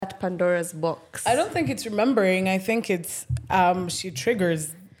Pandora's box. I don't think it's remembering. I think it's she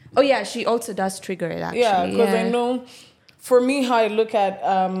triggers. Oh yeah, she also does trigger it actually. Yeah, because I know for me how I look at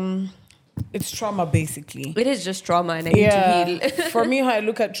it's trauma basically. It is just trauma and I need to heal. For me how I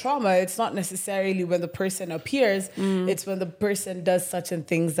look at trauma, it's not necessarily when the person appears, it's when the person does certain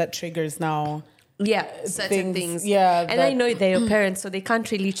things that triggers now. Yeah, certain things. Yeah. And I know they're your parents, so they can't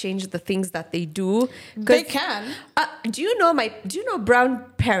really change the things that they do. They can. Do you know brown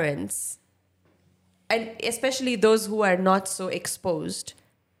parents? And especially those who are not so exposed.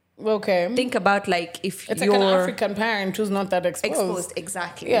 Okay. Think about like if it's you're like an African parent who's not that exposed.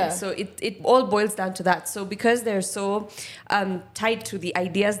 Exactly. Yeah. So it all boils down to that. So because they're so tied to the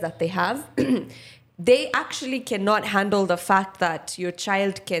ideas that they have, they actually cannot handle the fact that your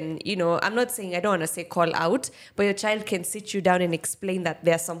child can, I'm not saying, I don't want to say call out, but your child can sit you down and explain that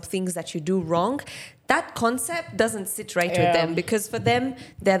there are some things that you do wrong. That concept doesn't sit right with them because for them,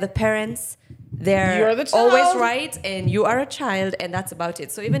 they're the parents. They're always right and you are a child and that's about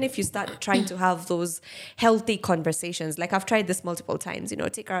it. So even if you start trying to have those healthy conversations, like I've tried this multiple times,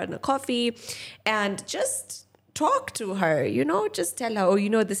 take her out on a coffee and just talk to her, just tell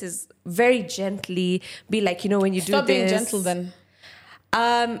her, this is very gently be like, when you Stop do being this. gentle then.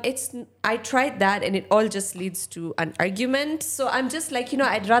 I tried that and it all just leads to an argument. So I'm just like,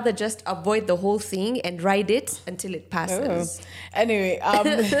 I'd rather just avoid the whole thing and ride it until it passes. Oh. Anyway,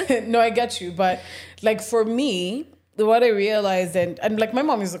 no, I get you. But like for me, what I realized and like my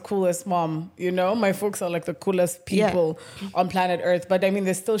mom is the coolest mom, my folks are like the coolest people on planet Earth. But I mean,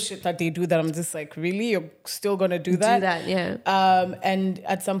 there's still shit that they do that I'm just like, really? You're still going to do that? Do that, yeah. And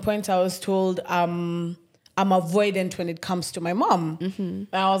at some point I was told, I'm avoidant when it comes to my mom. Mm-hmm. And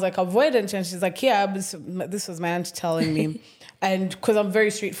I was like, avoidant? And she's like, yeah, this was my aunt telling me. And because I'm very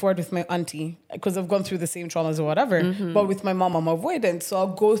straightforward with my auntie, because I've gone through the same traumas or whatever. Mm-hmm. But with my mom, I'm avoidant. So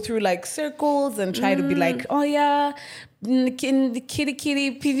I'll go through like circles and try to be like, oh yeah, kitty,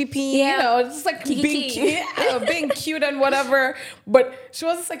 PvP, just like being cute and whatever. But she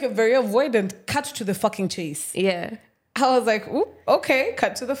was just like a very avoidant, cut to the fucking chase. Yeah. I was like, ooh, okay,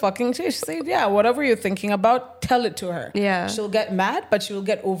 cut to the fucking chase. She said, yeah, whatever you're thinking about, tell it to her. Yeah. She'll get mad, but she will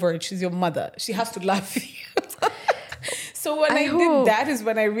get over it. She's your mother. She has to laugh at you. So when I did that is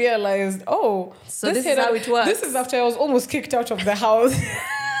when I realized, so this is how it works. This is after I was almost kicked out of the house.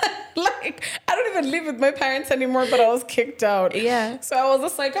 Like, I don't even live with my parents anymore, but I was kicked out. Yeah. So I was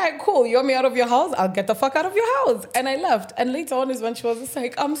just like, all right, cool. You want me out of your house? I'll get the fuck out of your house. And I left. And later on is when she was just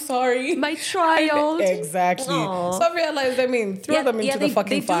like, I'm sorry. My child. Exactly. Aww. So I realized, throw them into the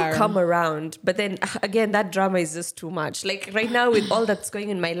fucking fire. They do come around. But then, again, that drama is just too much. Like, right now, with all that's going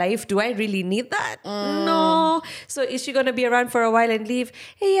in my life, do I really need that? No. So is she going to be around for a while and leave?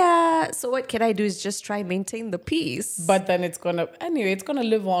 Yeah. So what can I do is just try maintain the peace. But then it's going to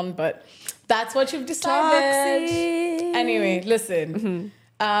live on. But that's what you've decided. Toxic. Anyway, listen.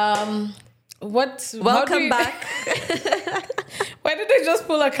 Mm-hmm. Welcome back. Why did I just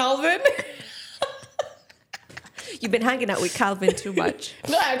pull a Calvin? You've been hanging out with Calvin too much.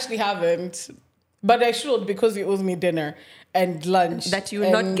 No, I actually haven't. But I should because he owes me dinner and lunch. That you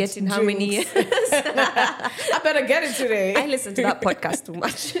will not get in how many years? I better get it today. I listen to that podcast too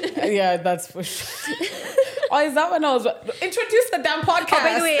much. Yeah, that's for sure. Is that when I was... Introduce the damn podcast. Oh,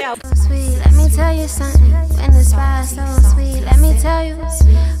 by the way, So sweet, let me tell you something. When the spice so sweet, let me tell you.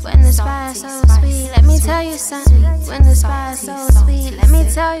 When the spice so sweet, let me tell you something. When the spice so sweet, let me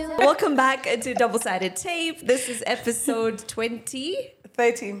tell you. Welcome back to Double Sided Tape. This is episode 20.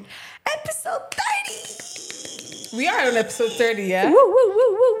 30. Episode 30. We are on episode 30, yeah? Woo, woo, woo,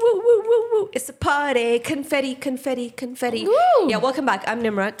 woo, woo, woo, woo, woo. It's a party. Confetti, confetti, confetti. Woo. Yeah, welcome back. I'm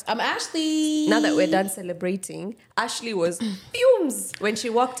Nimrat. I'm Ashley. Now that we're done celebrating, Ashley was fumes when she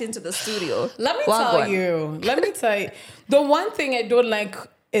walked into the studio. Let me tell you. The one thing I don't like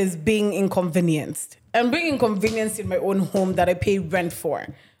is being inconvenienced. And being inconvenienced in my own home that I pay rent for.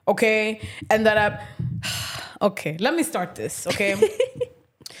 Okay? And that okay, let me start this, okay?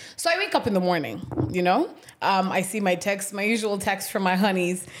 So I wake up in the morning, I see my texts, my usual texts from my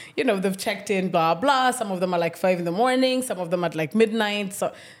honeys. They've checked in, blah, blah. Some of them are like 5 a.m, some of them at like midnight.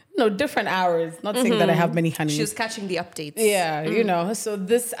 So, different hours. Not saying that I have many honeys. She was catching the updates. Yeah, So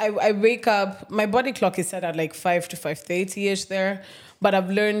I wake up, my body clock is set at like 5 to 5:30-ish there. But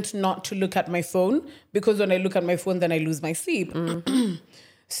I've learned not to look at my phone because when I look at my phone, then I lose my sleep.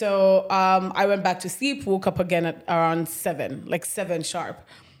 So I went back to sleep, woke up again at around 7, like 7 sharp.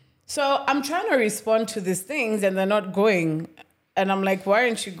 So I'm trying to respond to these things and they're not going. And I'm like, why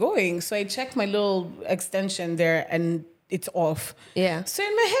aren't you going? So I check my little extension there and it's off. Yeah. So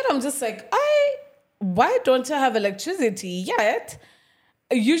in my head, I'm just like, why don't I have electricity yet?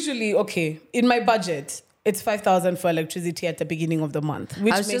 usually, okay, in my budget, it's 5,000 for electricity at the beginning of the month.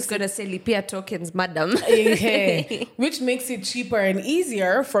 Which I was just going to say Lipia tokens, madam. Which makes it cheaper and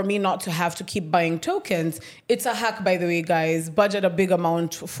easier for me not to have to keep buying tokens. It's a hack, by the way, guys. Budget a big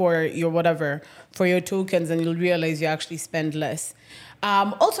amount for your whatever, for your tokens, and you'll realize you actually spend less.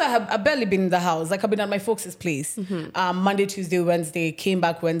 Also, I've barely been in the house. Like, I've been at my folks' place. Monday, Tuesday, Wednesday, came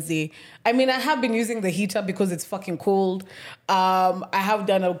back Wednesday. I mean, I have been using the heater because it's fucking cold. I have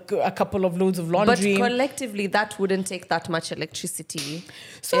done a couple of loads of laundry. But collectively, that wouldn't take that much electricity.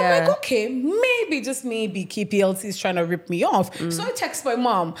 So I'm like, okay, maybe, just maybe, KPLC is trying to rip me off. So I text my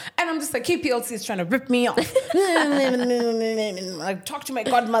mom, and I'm just like, KPLC is trying to rip me off. I talk to my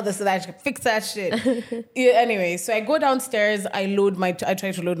godmother so that I can fix that shit. Anyway, so I go downstairs, I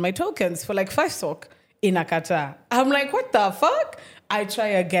try to load my tokens for like 5 sok in Akata. I'm like, what the fuck? I try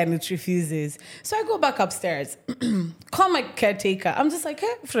again, it refuses. So I go back upstairs, call my caretaker. I'm just like,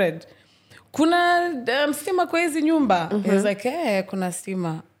 hey, Fred, kuna stima kwa hizi nyumba? He's like, hey, kuna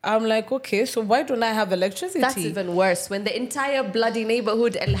stima. I'm like, okay, so why don't I have electricity? That's even worse. When the entire bloody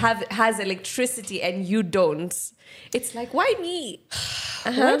neighborhood has electricity and you don't. It's like, why me?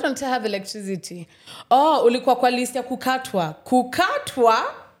 Why don't I have electricity? Oh, ulikuwa kwa list ya kukatwa.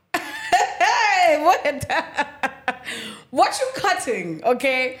 Kukatwa? Hey, what you cutting?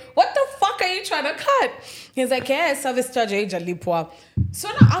 Okay, what the fuck are you trying to cut? He's like, yeah, service charge lipwa. So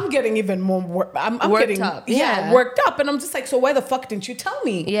now I'm getting even more worked up. Yeah, worked up, and I'm just like, so why the fuck didn't you tell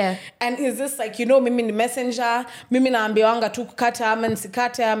me? Yeah. And is this like, mimi ni messenger, mimi naambiwanga tu kukata ama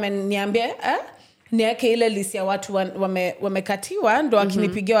nisikate ama niambie niweke ile list ya watu wamekatiwa ndo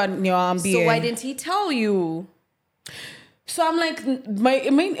akinipigia niwaambie. So why didn't he tell you? So I'm like, my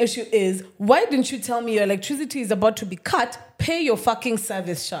main issue is, why didn't you tell me your electricity is about to be cut? Pay your fucking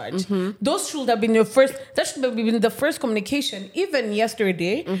service charge. Those should have been that should have been the first communication, even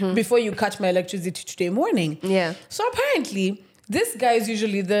yesterday, before you cut my electricity today morning. Yeah. So apparently, this guy is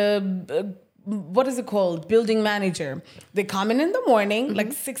usually the, what is it called? Building manager. They come in the morning,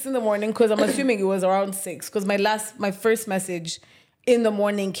 like 6 in the morning, because I'm assuming it was around 6, because my first message in the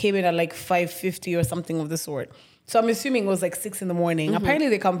morning came in at like 5:50 or something of the sort. So I'm assuming it was like 6 in the morning. Apparently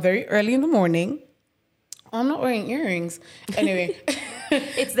they come very early in the morning. I'm not wearing earrings. Anyway.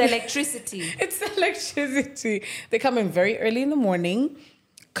 It's the electricity. It's the electricity. They come in very early in the morning,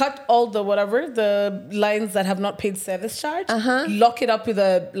 cut all the lines that have not paid service charge, lock it up with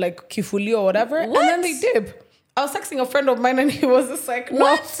a like kifuli or whatever, and then they dip. I was texting a friend of mine and he was just like,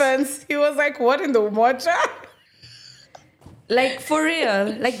 no offense. He was like, what in the water? Like, for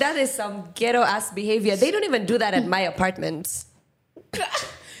real. Like, that is some ghetto-ass behavior. They don't even do that at my apartments.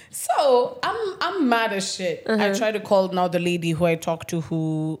 So, I'm mad as shit. I try to call now the lady who I talked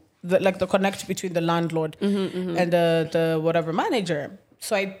to, the connect between the landlord and the whatever manager.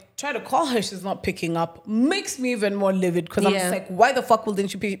 So I try to call her, she's not picking up. Makes me even more livid because I'm just like, why the fuck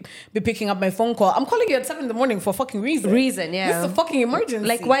wouldn't you be picking up my phone call? I'm calling you at 7 in the morning for a fucking reason. This is a fucking emergency.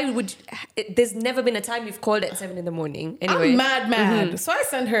 Like, why would... There's never been a time you've called at 7 in the morning. Anyway. I'm mad. So I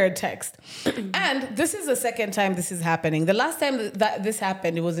sent her a text. And this is the second time this is happening. The last time that this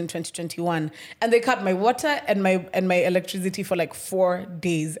happened, it was in 2021. And they cut my water and my electricity for like 4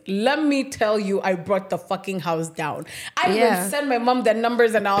 days. Let me tell you, I brought the fucking house down. I even sent my mom their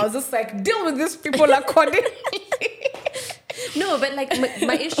numbers and I was just like, deal with these people accordingly. No, but like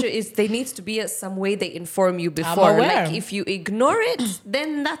my issue is there needs to be some way they inform you before. Like if you ignore it,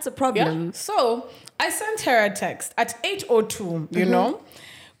 then that's a problem. Yeah. So I sent her a text at 8:02, you know.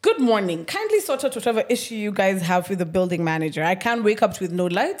 Good morning. Kindly sort out whatever issue you guys have with the building manager. I can't wake up with no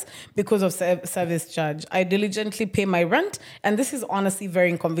lights because of service charge. I diligently pay my rent and this is honestly very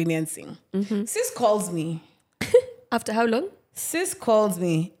inconveniencing. Sis calls me. After how long? Sis calls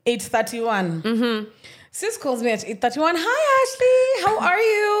me 8:31. Sis calls me at 8:31. Hi, Ashley. How are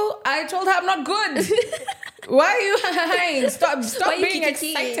you? I told her I'm not good. Why are you lying? Stop being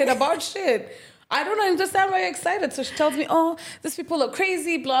excited about shit. I don't understand why you're excited. So she tells me, oh, these people are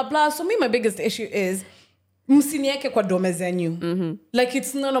crazy, blah, blah. So my biggest issue is msinieke kwa dome zenyu. Like,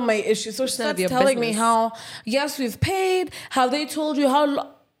 it's none of my issue. So she starts telling me how, yes, we've paid, how they told you why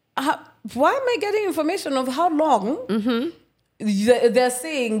am I getting information of how long they're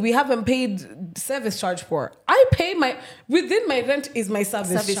saying we haven't paid service charge for? I pay within my rent is my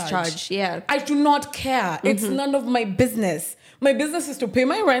service charge. Yeah. I do not care. It's none of my business. My business is to pay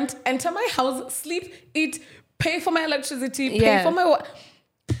my rent, enter my house, sleep, eat, pay for my electricity, pay for my...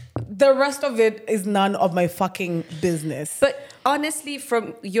 The rest of it is none of my fucking business. But honestly,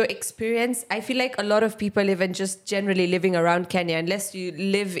 from your experience, I feel like a lot of people, even just generally living around Kenya, unless you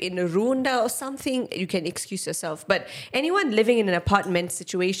live in a Runda or something, you can excuse yourself. But anyone living in an apartment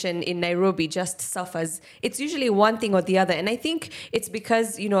situation in Nairobi just suffers. It's usually one thing or the other. And I think it's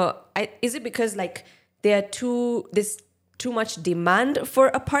because, is it because like there's too much demand for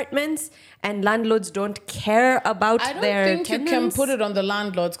apartments and landlords don't care about their I don't think tenants? you can put it on the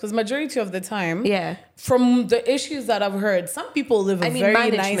landlords because majority of the time, Yeah. from the issues that I've heard, some people live a very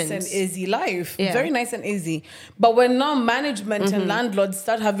nice management. and easy life. Yeah. Very nice and easy. But when now management and landlords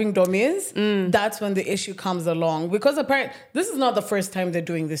start having domies, that's when the issue comes along. Because apparently, this is not the first time they're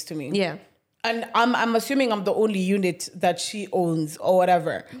doing this to me. Yeah. And I'm assuming I'm the only unit that she owns or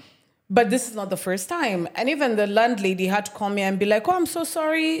whatever. But this is not the first time. And even the landlady had to call me and be like, oh, I'm so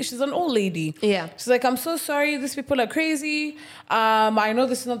sorry. She's an old lady. Yeah. She's like, I'm so sorry. These people are crazy. I know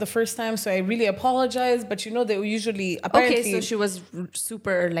this is not the first time, so I really apologize. But they usually apparently... Okay, so she was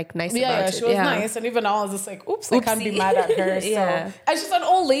super like nice Yeah, about it. she was nice. And even I was just like, oops, I can't be Oopsie. mad at her. So. Yeah. And she's an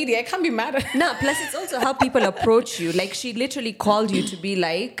old lady. I can't be mad at her. No, plus it's also how people approach you. Like she literally called you to be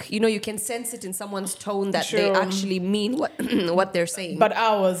like, you can sense it in someone's tone that they True. actually mean what they're saying. But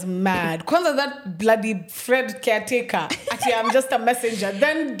I was mad. Kwanza that bloody Fred caretaker. Actually, I'm just a messenger.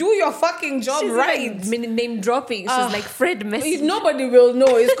 Then do your fucking job She's right. like name dropping. She's like Fred Messenger. Nobody will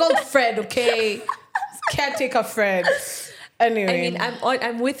know. It's called Fred, okay? It's caretaker Fred. Anyway. I mean,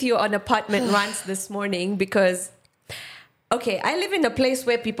 I'm with you on apartment rants this morning because, okay, I live in a place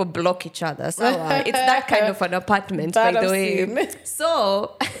where people block each other. So it's that kind of an apartment, That by the I've way. seen.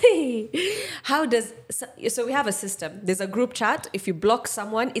 So so we have a system. There's a group chat. If you block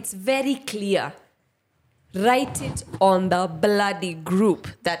someone, it's very clear. Write it on the bloody group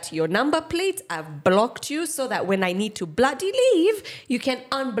that your number plate, I've blocked you so that when I need to bloody leave, you can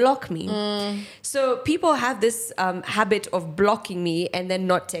unblock me. So people have this habit of blocking me and then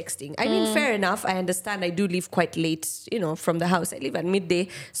not texting. I mean, fair enough. I understand. I do leave quite late, from the house. I leave at midday.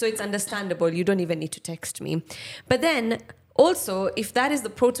 So it's understandable. You don't even need to text me. But then... also, if that is the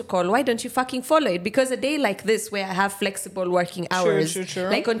protocol, why don't you fucking follow it? Because a day like this where I have flexible working hours, True.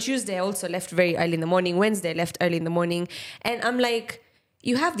 like on Tuesday, I also left very early in the morning. Wednesday, I left early in the morning. And I'm like,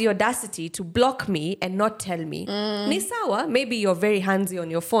 you have the audacity to block me and not tell me. Ni sawa, maybe you're very handsy on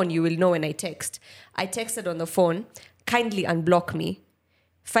your phone. You will know when I text. I texted on the phone, kindly unblock me.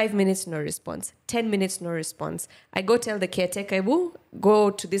 5 minutes, no response. 10 minutes, no response. I go tell the caretaker, go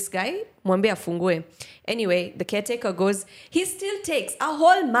to this guy, mwambie afungue. Anyway, the caretaker goes, he still takes a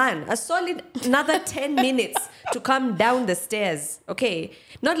whole man, a solid another 10 minutes to come down the stairs. Okay,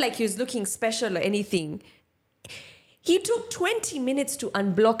 not like he was looking special or anything. He took 20 minutes to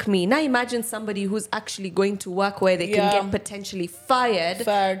unblock me. Now imagine somebody who's actually going to work where they can get potentially fired.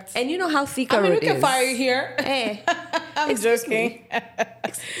 Facts. And you know how thick a road we is. can fire you here. Hey. I'm joking.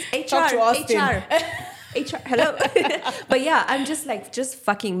 Talk to Austin. HR, hello. But yeah, I'm just like, just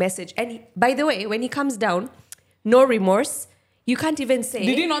fucking message. And by the way, when he comes down, no remorse. You can't even say.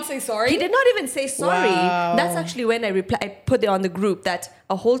 Did he not say sorry? He did not even say sorry. Wow. That's actually when I put it on the group that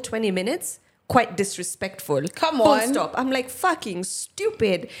a whole 20 minutes, quite disrespectful. Come Full on. stop. I'm like, fucking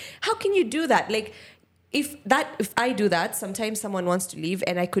stupid. How can you do that? Like, if I do that, sometimes someone wants to leave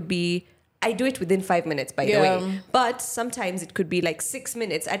and I do it within 5 minutes, by the way. But sometimes it could be like 6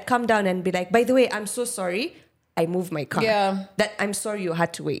 minutes. I'd come down and be like, by the way, I'm so sorry. I moved my car. Yeah. That I'm sorry you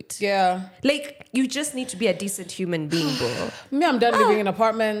had to wait. Yeah. Like, you just need to be a decent human being, bro. Me, I'm done living in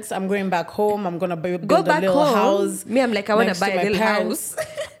apartments. I'm going back home. I'm gonna build Go a back little home. house. Me, I'm like, I want to next buy a my little parents. house.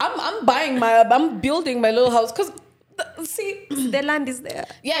 I'm building my little house because see, The land is there.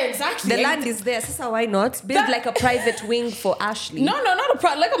 yeah, exactly. The land is there. So why not build like a private wing for Ashley? No, not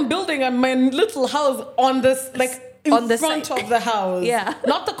a like I'm building my little house on this like. In On the front side. of the house, Yeah.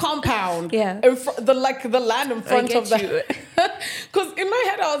 not the compound, Yeah. the land in front get of the. you. Because in my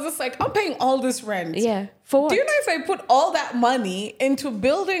head I was just like, I'm paying all this rent. Yeah. For what? Do you know if I put all that money into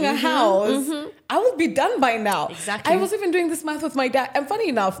building a house, I would be done by now. Exactly. I was even doing this math with my dad. And funny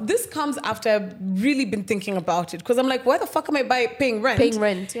enough, this comes after I've really been thinking about it. Because I'm like, why the fuck am I paying rent? Paying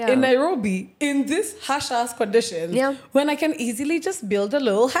rent, yeah. In Nairobi, in this hash-ass conditions, Yeah. when I can easily just build a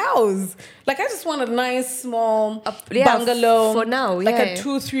little house. Like, I just want a nice, small yeah, bungalow. for now, Like yeah. a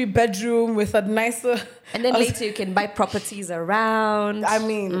 2-3 bedroom with a nicer... And then later you can buy properties around. I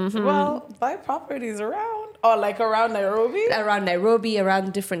mean, well, buy properties around. Or like around Nairobi.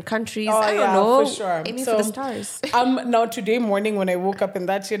 Around different countries. Oh, I don't yeah, know. for sure. Aiming for the stars. Now today morning when I woke up and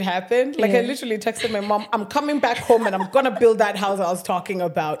that shit happened, like I literally texted my mom, I'm coming back home and I'm gonna build that house I was talking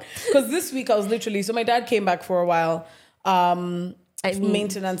about. Because this week I was literally, so my dad came back for a while.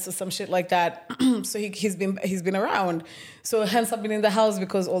 maintenance or some shit like that. So he's been around. So hence I've been in the house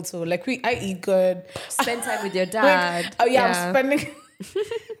because also like I eat good. Spend time with your dad. I'm spending.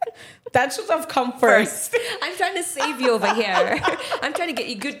 That should have come first. I'm trying to save you over here. I'm trying to get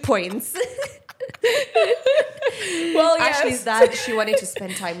you good points. Well, yes. Ashley's dad, she wanted to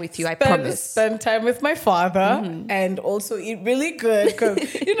spend time with you, I promise. Spend time with my father and also eat really good because,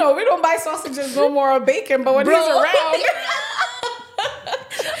 we don't buy sausages no more or bacon, but when he's around...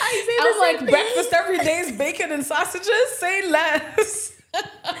 I'm like, breakfast every day is bacon and sausages? Say less.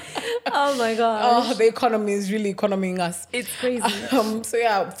 Oh my god! Oh, the economy is really economying us. It's crazy. So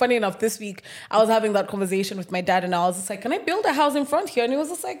yeah, funny enough, this week I was having that conversation with my dad, and I was just like, "Can I build a house in front here?" And he was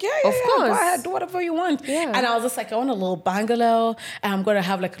just like, "Yeah, of course, go ahead, do whatever you want." Yeah. And I was just like, "I want a little bungalow, and I'm gonna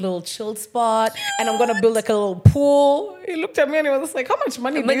have like a little chill spot, and I'm gonna build like a little pool." He looked at me and he was just like, "How much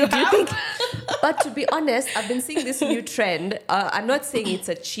money do you have?" But to be honest, I've been seeing this new trend. I'm not saying it's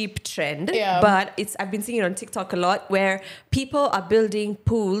a cheap trend, but I've been seeing it on TikTok a lot, where people are building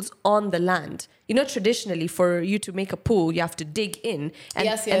pools on the land. Traditionally for you to make a pool, you have to dig in, and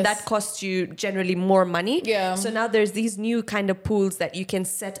that costs you generally more money. Yeah. So now there's these new kind of pools that you can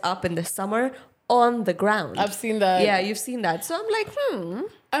set up in the summer on the ground. I've seen that. Yeah, you've seen that. So I'm like,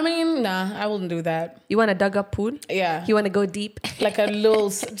 I mean, nah, I wouldn't do that. You want a dug up pool? Yeah. You want to go deep? Like a little,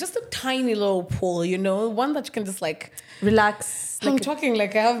 just a tiny little pool, one that you can just like... relax. I'm talking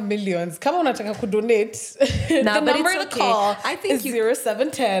like I have millions. Come on, I could donate. The number to call I think is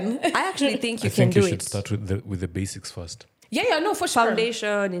 0710. I actually think you I can think do you it. should start with the basics first. Yeah, no, for sure.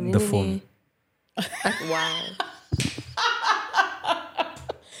 Foundation. The phone. Wow.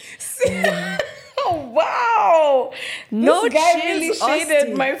 Oh, wow. No, this guy really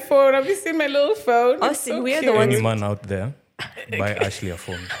shaded my phone. Have you seen my little phone? Austin, we're the ones. Any man out there, buy Ashley a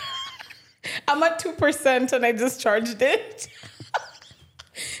phone. I'm at 2% and I just charged it.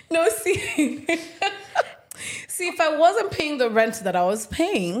 No, see, if I wasn't paying the rent that I was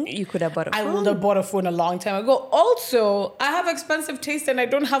paying, you could have bought a phone. I would have bought a phone a long time ago. Also, I have expensive taste and I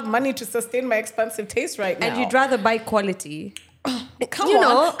don't have money to sustain my expensive taste right now. And you'd rather buy quality. Come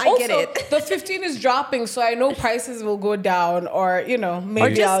on. I get it. The 15 is dropping, so I know prices will go down, or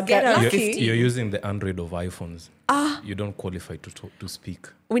maybe I'll get lucky. You're using the Android of iPhones. You don't qualify to speak.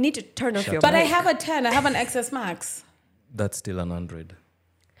 We need to turn off your But mic. I have a 10. I have an XS Max. That's still an Android.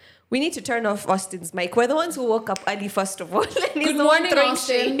 We need to turn off Austin's mic. We're the ones who woke up early, first of all. Good morning,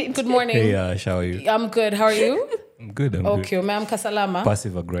 Austin. Good morning. Hey, Ash, how are you? I'm good. How are you? I'm good. Okay, ma'am Kasalama.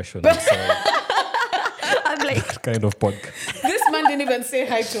 Passive aggression. I'm sorry. I'm like... That kind of podcast. This man didn't even say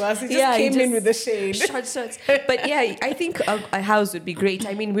hi to us. He just came in with the shade. Shots. But yeah, I think a house would be great.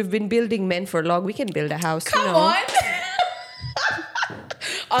 I mean, we've been building men for long. We can build a house. Come on.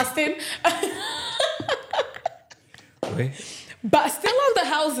 Austin. Wait. But still on the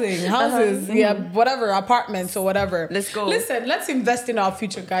houses, whatever, apartments or whatever. Let's go. Listen, let's invest in our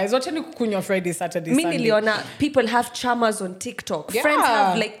future, guys. Watch any kukunywa Friday, Saturday, Mini Sunday. Leona, people have chamas on TikTok. Yeah. Friends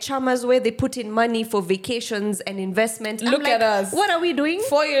have like chamas where they put in money for vacations and investment. Look at us. What are we doing?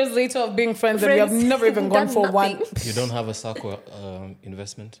 4 years later of being friends and we have never even gone for nothing. one. You don't have a Sako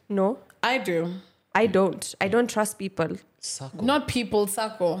investment? No, I do. I don't. I don't trust people. Sako? Not people,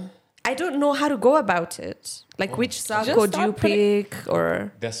 Sako. I don't know how to go about it. Like which Sako Just do you start putting- pick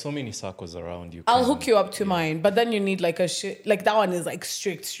or... There's so many Sakos around you. I'll hook you up to mine, but then you need like a shit. Like that one is like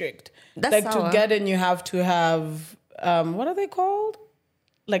strict. That's like sour. to get in, you have to have what are they called?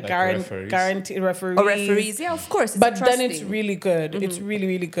 Like referees? guarantee referees. Or referees. Yeah, of course. It's But then it's trusting. really good. It's really,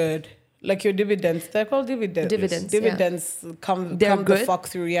 really good. Like your dividends, they're called dividends. Dividends, Dividends come They're the good? fuck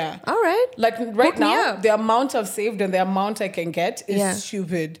through. Yeah. All right. Like right Hook me now, up. the amount I've saved and the amount I can get is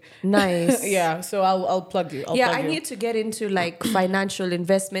stupid. Nice. Yeah. So I'll plug you. I need to get into like financial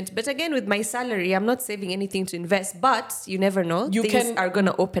investment. But again, with my salary, I'm not saving anything to invest. But you never know. Things are going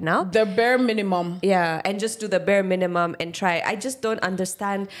to open up. The bare minimum. Yeah, and just do the bare minimum and try. I just don't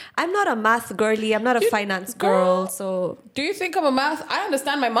understand. I'm not a math girly. I'm not a finance girl. So Do you think I'm a math? I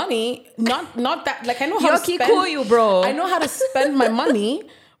understand my money. Not that. Like I know how to Yoki spend. you, bro. I know how to spend my money,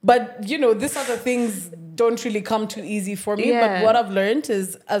 but these other things don't really come too easy for me. Yeah. But what I've learned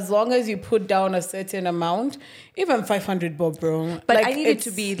is, as long as you put down a certain amount, even 500 bob, bro. But like, I need it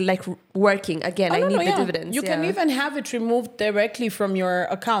to be like working again. I need the dividends. You can even have it removed directly from your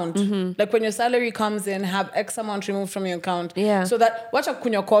account. Like when your salary comes in, have X amount removed from your account. Yeah. So that watch a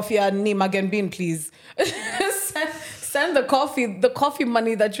kunya coffee and ni magen bean, please. Send the coffee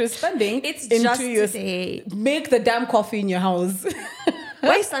money that you're spending It's into just your today. make the damn coffee in your house. Why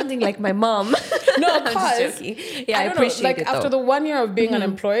are you sounding like my mom? No, I'm just because joking. Yeah, I don't appreciate know, like it after though. the 1 year of being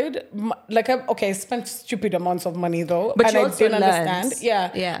unemployed, I spent stupid amounts of money though, But and you I also didn't learned. understand.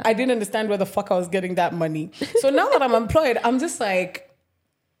 Yeah. I didn't understand where the fuck I was getting that money. So now that I'm employed, I'm just like,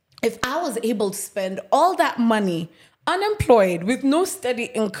 if I was able to spend all that money unemployed with no steady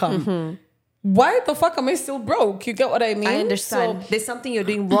income, why the fuck am I still broke? You get what I mean? I understand. So, There's something you're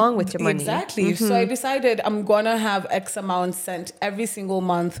doing wrong with your money. exactly. So I decided I'm gonna have X amount sent every single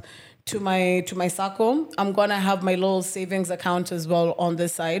month to my Sacco. I'm gonna have my little savings account as well on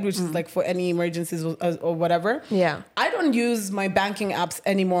this side, which is like for any emergencies or whatever. Yeah. I don't use my banking apps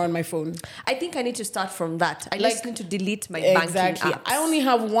anymore on my phone. I think I need to start from that. I Like- just need to delete my Exactly. banking apps. I only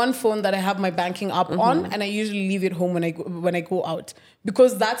have one phone that I have my banking app on, and I usually leave it home when I go out,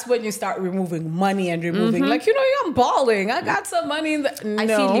 because that's when you start removing money and removing like, I'm balling. I got some money in the. I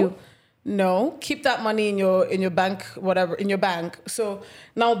No. feel you. No, keep that money in your bank, whatever, in your bank. So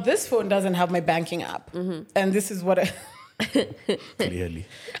now this phone doesn't have my banking app, and this is what I. Clearly.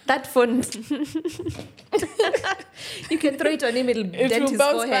 That phone, you can throw it on him, it'll It dent will his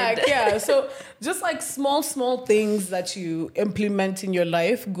bounce forehead. back, yeah. So just like small things that you implement in your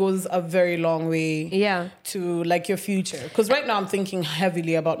life goes a very long way, Yeah. to like your future. Because right now I'm thinking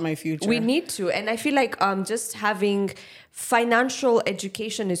heavily about my future. We need to. And I feel like just having financial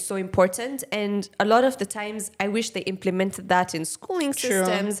education is so important. And a lot of the times, I wish they implemented that in schooling True.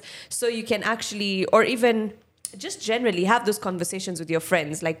 systems so you can actually, or even just generally have those conversations with your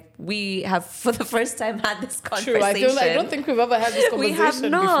friends. Like we have, for the first time, had this conversation. True. I don't think we've ever had this We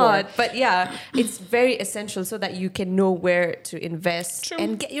conversation have not, before. but yeah, it's very essential so that you can know where to invest True.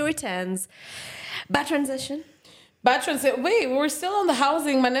 and get your returns. Bad transition. Batron said, wait, we're still on the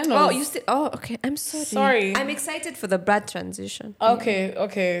housing, maneno. Oh, you still? Oh, okay. I'm sorry. Sorry. I'm excited for the bad transition.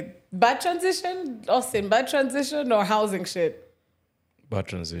 Okay. Bad transition? Austin, bad transition or housing shit? Bad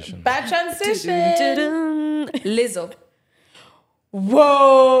transition. Bad transition. Dun-dun-dun. Lizzo.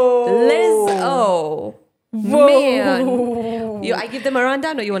 Whoa. Lizzo. Whoa. Man. I give them a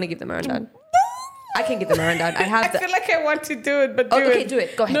rundown, or you want to give them a rundown? I can give them a rundown. I have I feel like I want to do it, but do okay, it. do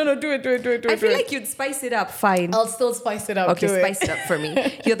it. Go ahead. No, do it. I feel like you'd spice it up. Fine. I'll still spice it up. Okay, do spice it up for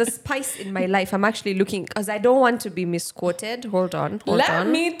me. You're the spice in my life. I'm actually looking, because I don't want to be misquoted. Hold on. Let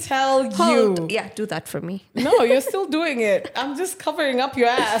me tell Hold. you. Yeah, do that for me. No, you're still doing it. I'm just covering up your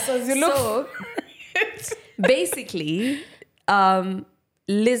ass as you look. So, basically,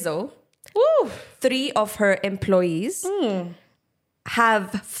 Lizzo, 3 of her employees have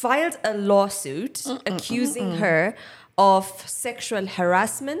filed a lawsuit accusing her of sexual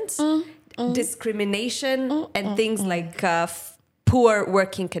harassment, discrimination, and things like poor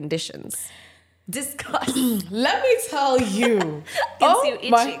working conditions. Discuss. Let me tell you. Gets you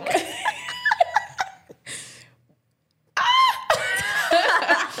itching.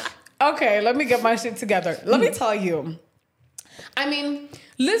 Okay, let me get my shit together. Let me tell you. I mean,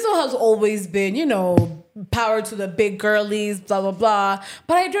 Lizzo has always been, power to the big girlies, blah, blah, blah.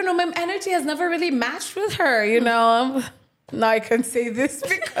 But I don't know, my energy has never really matched with her, Now I can say this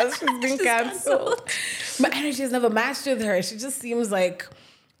because she's been cancelled. My energy has never matched with her. She just seems like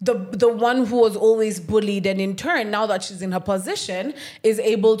the one who was always bullied, and in turn, now that she's in her position, is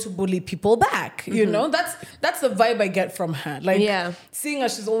able to bully people back. That's the vibe I get from her. Like, seeing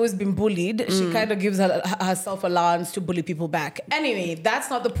as she's always been bullied, she kind of gives herself allowance to bully people back. Anyway,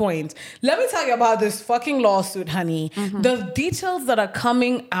 that's not the point. Let me tell you about this fucking lawsuit, honey. The details that are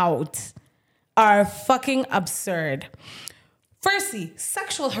coming out are fucking absurd. Firstly,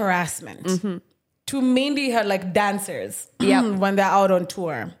 sexual harassment. To mainly her dancers when they're out on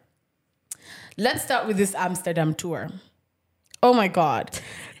tour. Let's start with this Amsterdam tour. Oh my God.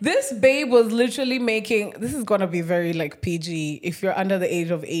 This babe was literally making, this is going to be very PG. If you're under the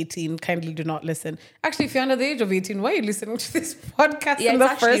age of 18, kindly do not listen. Actually, if you're under the age of 18, why are you listening to this podcast in the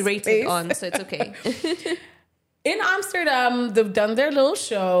it's actually first rated place? on, so it's okay. In Amsterdam, they've done their little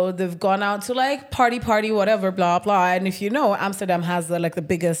show. They've gone out to party, whatever, blah, blah. And if you know, Amsterdam has the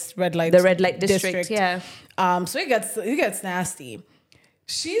biggest red light. The red light district, yeah. So it gets nasty.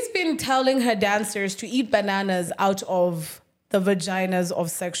 She's been telling her dancers to eat bananas out of the vaginas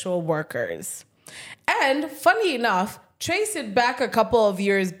of sexual workers. And funny enough, trace it back a couple of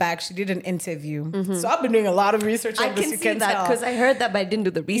years back, she did an interview. So I've been doing a lot of research on this. I can see that because I heard that, but I didn't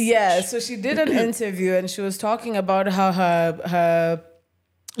do the research. Yeah, so she did an interview and she was talking about how her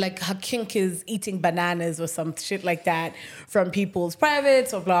kink is eating bananas or some shit like that from people's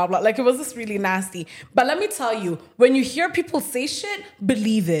privates or blah, blah. It was just really nasty. But let me tell you, when you hear people say shit,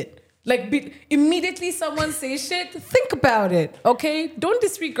 believe it. Like, immediately someone says shit, think about it, okay? Don't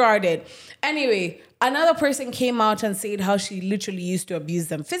disregard it. Anyway, another person came out and said how she literally used to abuse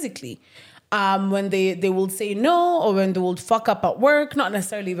them physically. When they will say no, or when they will fuck up at work, not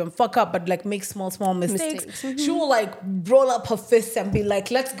necessarily even fuck up, but like make small mistakes. Mm-hmm. She will like roll up her fists and be like,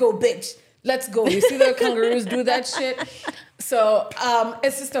 let's go, bitch. Let's go. You see the kangaroos do that shit? So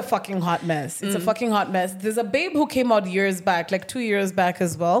it's just a fucking hot mess. It's a fucking hot mess. There's a babe who came out years back, like 2 years back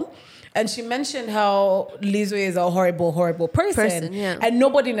as well. And she mentioned how Lizzo is a horrible, horrible person. Yeah. And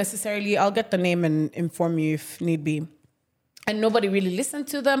nobody necessarily, I'll get the name and inform you if need be. And nobody really listened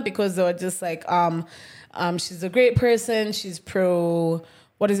to them because they were just like, she's a great person. She's pro,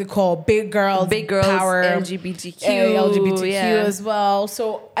 what is it called? Big girls, power, LGBTQ as well.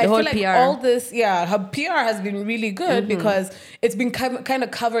 So I feel like PR. all this, her PR has been really good because it's been kind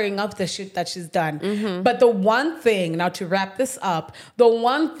of covering up the shit that she's done. But the one thing, now to wrap this up, the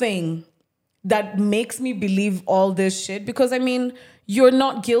one thing that makes me believe all this shit, because I mean, you're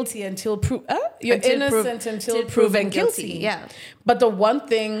not guilty until you're innocent until proven guilty. Yeah. But the one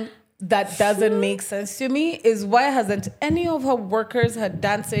thing that doesn't make sense to me is why hasn't any of her workers, her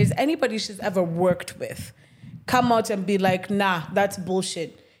dancers, anybody she's ever worked with come out and be like, nah, that's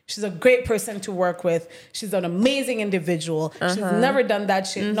bullshit. She's a great person to work with. She's an amazing individual. She's never done that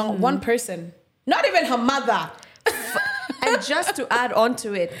shit. Not one person. Not even her mother. And just to add on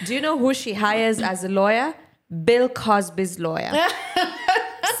to it, do you know who she hires as a lawyer? Bill Cosby's lawyer.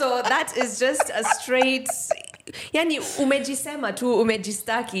 So that is just a straight... Yani umejisema tu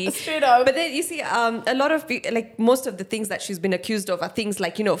umejistaki. Straight up. But then you see, a lot of like most of the things that she's been accused of are things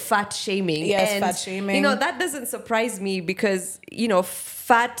like, you know, fat shaming. Yes, and, fat shaming. You know, that doesn't surprise me because, you know,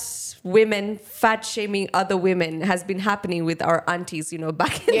 fat shaming other women has been happening with our aunties, you know,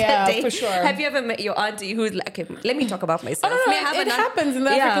 back in the day. Yeah, for sure. Have you ever met your auntie who's like, okay, let me talk about myself. Oh, no, it happens in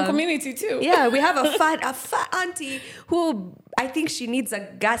the African community too. Yeah, we have a fat auntie who I think she needs a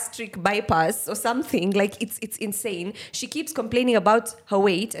gastric bypass or something. Like it's insane. She keeps complaining about her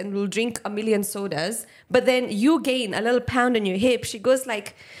weight and will drink a million sodas. But then you gain a little pound on your hip. She goes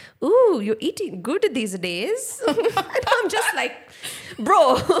like, ooh, you're eating good these days. And I'm just like,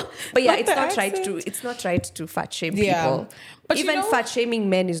 bro. But yeah, it's not right to fat shame people. But even fat shaming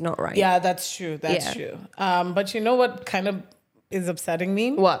men is not right. Yeah, that's true. That's true. But you know what kind of is upsetting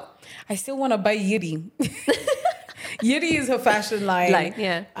me? What? I still want to buy Yiri. Yiri is her fashion line.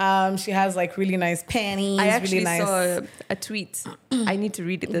 She has like really nice panties. I actually really nice... saw a tweet. I need to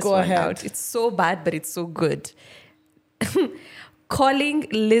read this Go one ahead. out. It's so bad, but it's so good. Calling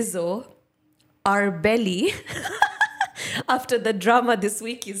Lizzo our belly after the drama this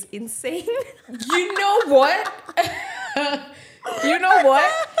week is insane. You know what? You know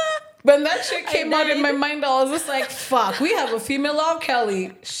what? When that shit came out in my mind, I was just like, fuck, we have a female R.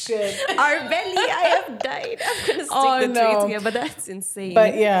 Kelly. Shit. Our belly, I have died. I'm going to stick the tweet here, but that's insane.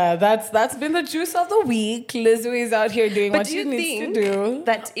 But yeah, that's been the juice of the week. Lizzo is out here doing what she needs to do.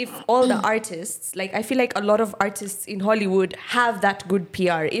 That if all the artists, like I feel like a lot of artists in Hollywood have that good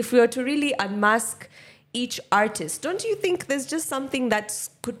PR. If we were to really unmask each artist, don't you think there's just something that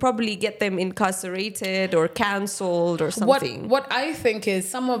could probably get them incarcerated or cancelled or something? What I think is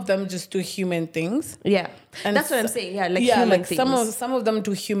some of them just do human things. Yeah, and that's what I'm saying. Yeah, like human things. Some of them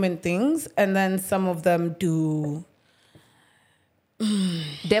do human things, and then some of them do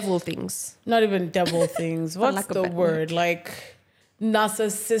devil things. Not even devil things. What's the word? Like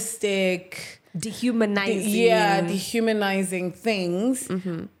narcissistic, dehumanizing. Dehumanizing things,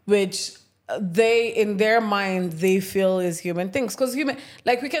 which they in their mind they feel is human things, because human,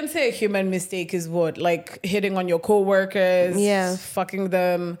 like we can say a human mistake is what, like hitting on your co-workers, fucking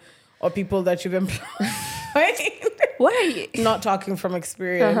them, or people that you've employed. What are you not talking from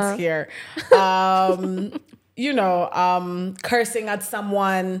experience here? You know, cursing at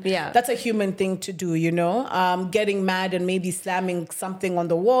someone. Yeah, that's a human thing to do. You know, getting mad and maybe slamming something on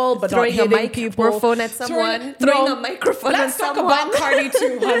the wall, but throwing not hitting a microphone at someone. Throwing a microphone at someone. Let's talk about Cardi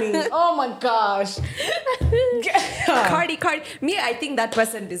too, honey. Oh my gosh, Cardi. Me, I think that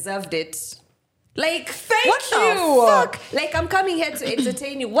person deserved it. Like, thank what you. The fuck? Like, I'm coming here to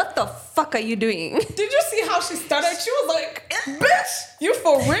entertain you. What the fuck are you doing? Did you see how she started? She was like, bitch, you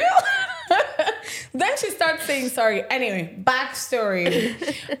for real? Then she started saying sorry. Anyway, backstory.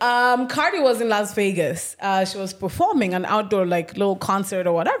 Cardi was in Las Vegas. She was performing an outdoor like little concert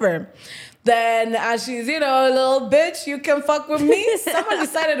or whatever. Then as she's, you know, a little bitch, you can fuck with me. Someone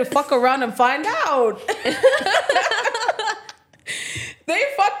decided to fuck around and find out. They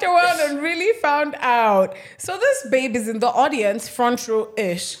fucked around and really found out. So this babe is in the audience, front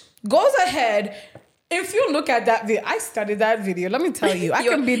row-ish, goes ahead, If you look at that video, I studied that video. Let me tell you, I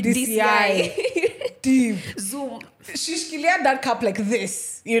can be DCI. Deep. Zoom. She cleared that cup like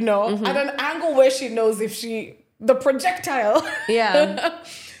this, you know, at an angle where she knows if the projectile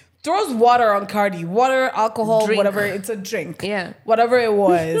throws water on Cardi. Water, alcohol, Drink. whatever. It's a drink. Yeah. Whatever it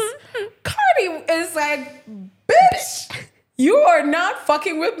was. Cardi is like, bitch, you are not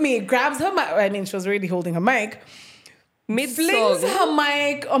fucking with me. Grabs her mic. I mean, she was already holding her mic. Flings her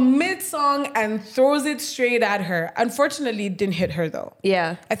mic mid-song and throws it straight at her. Unfortunately, it didn't hit her though.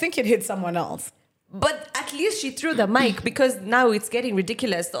 Yeah. I think it hit someone else. But at least she threw the mic because now it's getting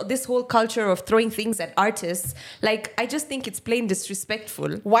ridiculous. This whole culture of throwing things at artists, like, I just think it's plain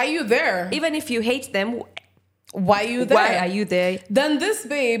disrespectful. Why are you there? Even if you hate them, why are you there? Why are you there? Then this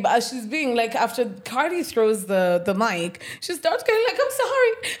babe, as she's being like, after Cardi throws the mic, she starts going like, I'm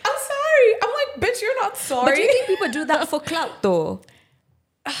sorry. I'm like, bitch, you're not sorry. But do you think people do that for clout though?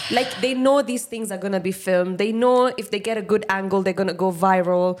 Like, they know these things are gonna be filmed. They know if they get a good angle, they're gonna go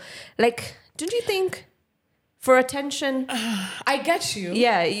viral. Like, don't you think for attention? I get you.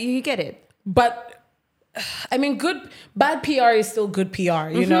 Yeah, you get it. But I mean, bad PR is still good PR,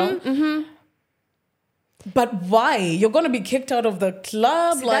 you know? Mm-hmm. But why? You're going to be kicked out of the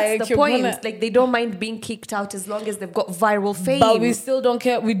club. See, like, that's the point. Like, they don't mind being kicked out as long as they've got viral fame. But we still don't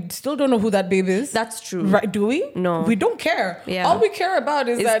care. We still don't know who that babe is. That's true. Right? Do we? No. We don't care. Yeah. All we care about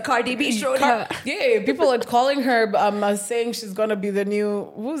is that Cardi B showed her. Yeah, people are calling her, saying she's going to be the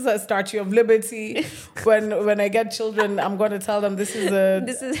new, who's that Statue of Liberty? when I get children, I'm going to tell them this is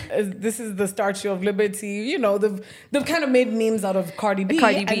the Statue of Liberty. You know, they've kind of made memes out of Cardi B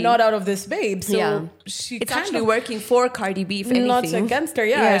and not out of this babe. So it's actually working for Cardi B, if anything. Not against her,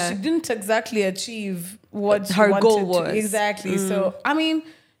 yeah. She didn't exactly achieve what her goal was. Exactly. So, I mean,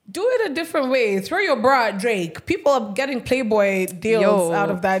 do it a different way. Throw your bra at Drake. People are getting Playboy deals out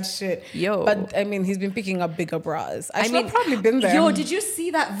of that shit. But, I mean, he's been picking up bigger bras. I should have probably been there. Did you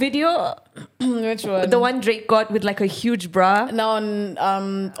see that video? Which one? The one Drake got with like a huge bra? No,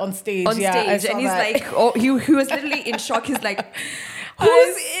 on stage. On stage. And he's like, he was literally in shock. He's like... Who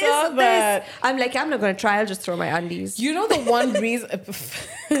is this? I'm like, I'm not going to try. I'll just throw my undies. You know the one reason...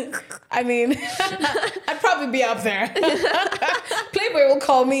 I mean, I'd probably be up there. Playboy will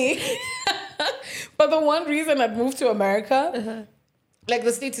call me. But the one reason I'd move to America... Like,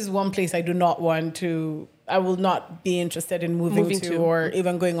 the States is one place I do not want to... I will not be interested in moving to or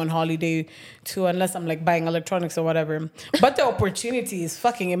even going on holiday to unless I'm like buying electronics or whatever. But the opportunity is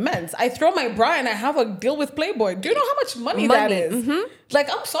fucking immense. I throw my bra and I have a deal with Playboy. Do you know how much money that is? Mm-hmm. Like,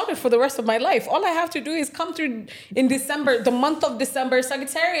 I'm sorted for the rest of my life. All I have to do is come through in December, the month of December,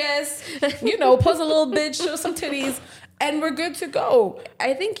 Sagittarius, you know, pose a little bit, show some titties. And we're good to go.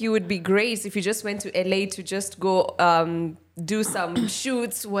 I think you would be great if you just went to LA to just go do some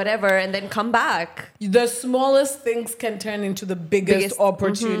shoots, whatever, and then come back. The smallest things can turn into the biggest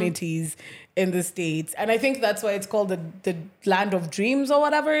opportunities in the States. And I think that's why it's called the land of dreams or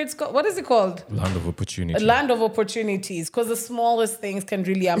whatever it's called. What is it called? Land of opportunity. A land of opportunities. Because the smallest things can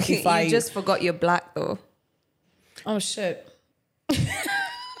really amplify you just forgot you're black, though. Oh, shit.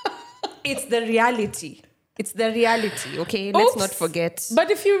 It's the reality. It's the reality, okay? Let's not forget. But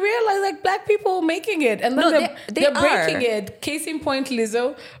if you realize, like, black people making it, and then they're breaking it. Case in point,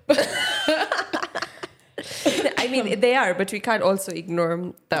 Lizzo. I mean, they are, but we can't also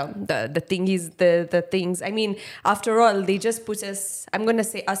ignore the things. I mean, after all, they just put us, I'm going to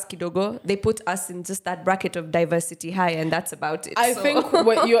say us kidogo, they put us in just that bracket of diversity high, and that's about it. I think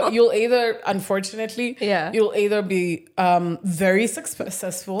what you'll either, unfortunately, you'll either be very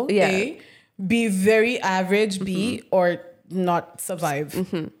successful, A, be very average, B, or not survive.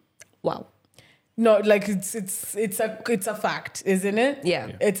 Mm-hmm. Wow. No, like it's a fact, isn't it?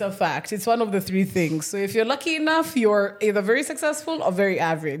 Yeah. It's a fact. It's one of the three things. So if you're lucky enough, you're either very successful or very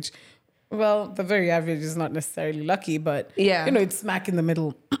average. Well, the very average is not necessarily lucky, but you know, it's smack in the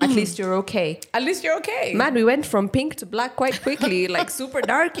middle. At least you're okay. At least you're okay. Man, we went from pink to black quite quickly, like super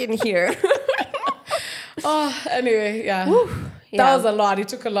dark in here. Anyway, yeah. Woo. That was a lot. It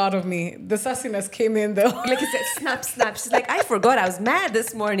took a lot of me. The sassiness came in though. Like I said, snap, snap. She's like, I forgot I was mad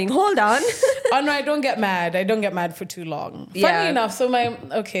this morning. Hold on. Oh no, I don't get mad. I don't get mad for too long. Funny enough, so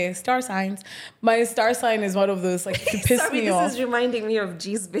star signs. My star sign is one of those, like, to piss me off. This is reminding me of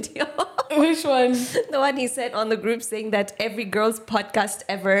G's video. Which one? The one he said on the group saying that every girl's podcast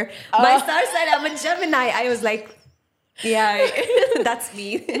ever. My star sign, I'm a Gemini. I was like, yeah, that's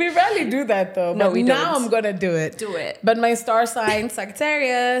me. We rarely do that though. No, but we now don't. I'm gonna do it. Do it. But my star sign,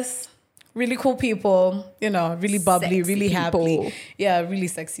 Sagittarius. really cool people, really bubbly, Sexy really happy. people. Yeah, really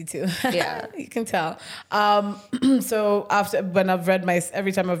sexy too. Yeah. You can tell. So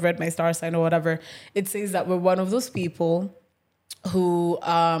every time I've read my star sign or whatever, it says that we're one of those people who,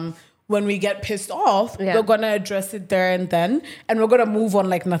 when we get pissed off, we're going to address it there and then, and we're going to move on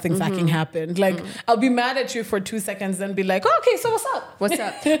like nothing fucking happened. Like, I'll be mad at you for 2 seconds, then be like, okay, so what's up? What's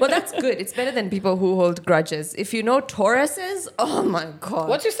up? Well, that's good. It's better than people who hold grudges. If you know Tauruses, oh my God.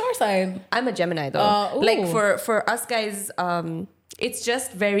 What's your star sign? I'm a Gemini though. Like for us guys, it's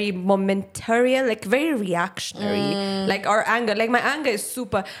just very momentary, like very reactionary. Like our anger, like my anger is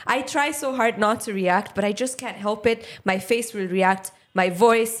super. I try so hard not to react, but I just can't help it. My face will react, my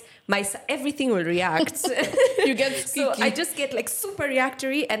voice, everything will react. You get speaky. So I just get like super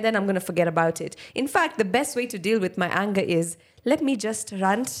reactory and then I'm going to forget about it. In fact, the best way to deal with my anger is let me just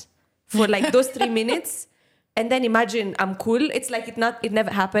rant for like those 3 minutes and then imagine I'm cool. It's like it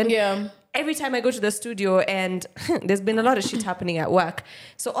never happened. Yeah. Every time I go to the studio and there's been a lot of shit happening at work.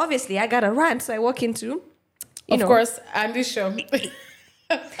 So obviously I got a rant. So I walk into, of course, Andy's show.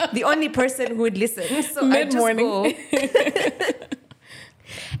 The only person who would listen. So Mid-morning. I just go.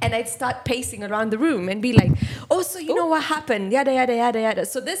 And I'd start pacing around the room and be like, oh, so you know what happened? Yada, yada, yada, yada.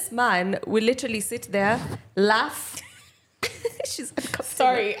 So this man will literally sit there, laugh. She's uncomfortable.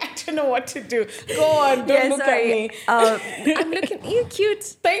 Sorry, I don't know what to do. Go on, don't look at me. I'm looking, you're cute.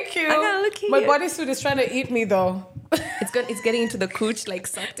 Thank you. I gotta look at My you. bodysuit is trying to eat me though. It's getting into the cooch, like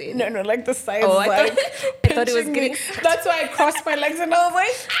sucked in. No, like the sides. Oh, I thought it was getting. That's why I crossed my legs and I was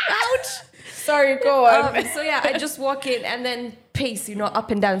like, ouch. Sorry, go on. So yeah, I just walk in and then pace, up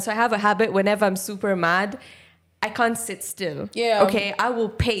and down. So I have a habit whenever I'm super mad, I can't sit still. Yeah. Okay, I will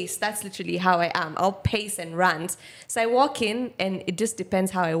pace. That's literally how I am. I'll pace and rant. So I walk in and it just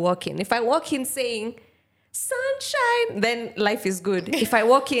depends how I walk in. If I walk in saying, sunshine, then life is good. If I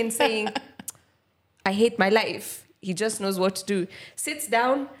walk in saying, I hate my life, he just knows what to do. Sits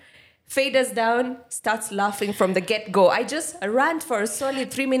down, faders down, starts laughing from the get-go. I just rant for a solid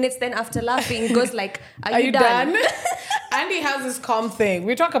 3 minutes. Then after laughing, he goes like, are you done? Andy has this calm thing.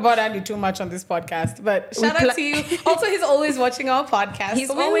 We talk about Andy too much on this podcast, but shout out to you. Also, he's always watching our podcast. He's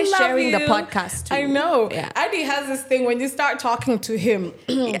so we always love sharing you. the podcast too. I know. Yeah. Andy has this thing when you start talking to him,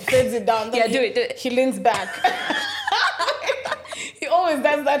 fades it down. Yeah, do it. He leans back. He always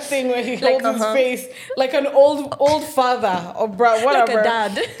does that thing where he holds his face like an old father or bro, whatever. Like a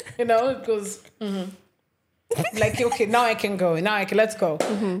dad. It goes. Like, okay, now I can go. Let's go.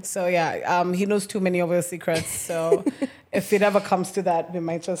 So yeah, he knows too many of our secrets. So if it ever comes to that, we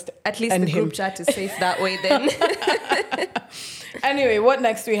might just at least end the group chat is safe that way then. Anyway, what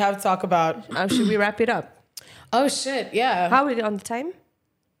next do we have to talk about? Should we wrap it up? Oh shit, yeah. How are we on the time?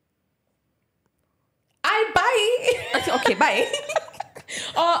 Bye. Okay, bye.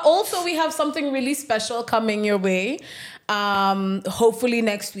 Also, we have something really special coming your way. Hopefully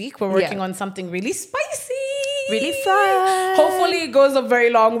next week we're working on something really spicy. Really fun. Hopefully it goes a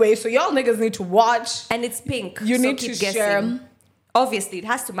very long way. So y'all niggas need to watch. And it's pink. You so need keep to guessing. share. Obviously, it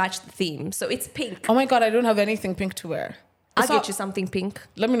has to match the theme. So it's pink. Oh my God, I don't have anything pink to wear. I'll get you something pink.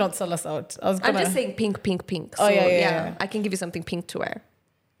 Let me not sell us out. I'm just saying pink, pink, pink. So, Oh, yeah. I can give you something pink to wear.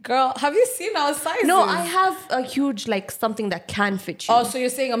 Girl, have you seen our sizes? No, I have a huge, like, something that can fit you. Oh, so you're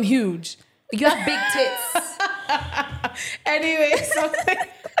saying I'm huge. You have big tits. Anyway, something...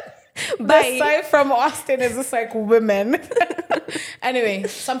 Bye. The side from Austin is just like women. Anyway,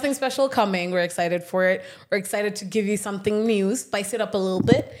 something special coming. We're excited for it. We're excited to give you something new, spice it up a little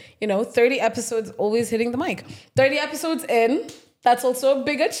bit. 30 episodes, always hitting the mic. 30 episodes in, that's also a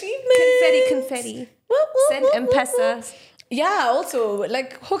big achievement. Confetti. Whoop, whoop, Send whoop, M-Pesa. whoop. Yeah, also,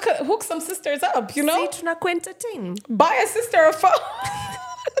 like, hook some sisters up, Say tuna cuenta tin. Buy a sister a phone.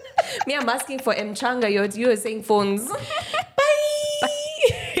 Me, I'm asking for M-Changa. You're saying phones.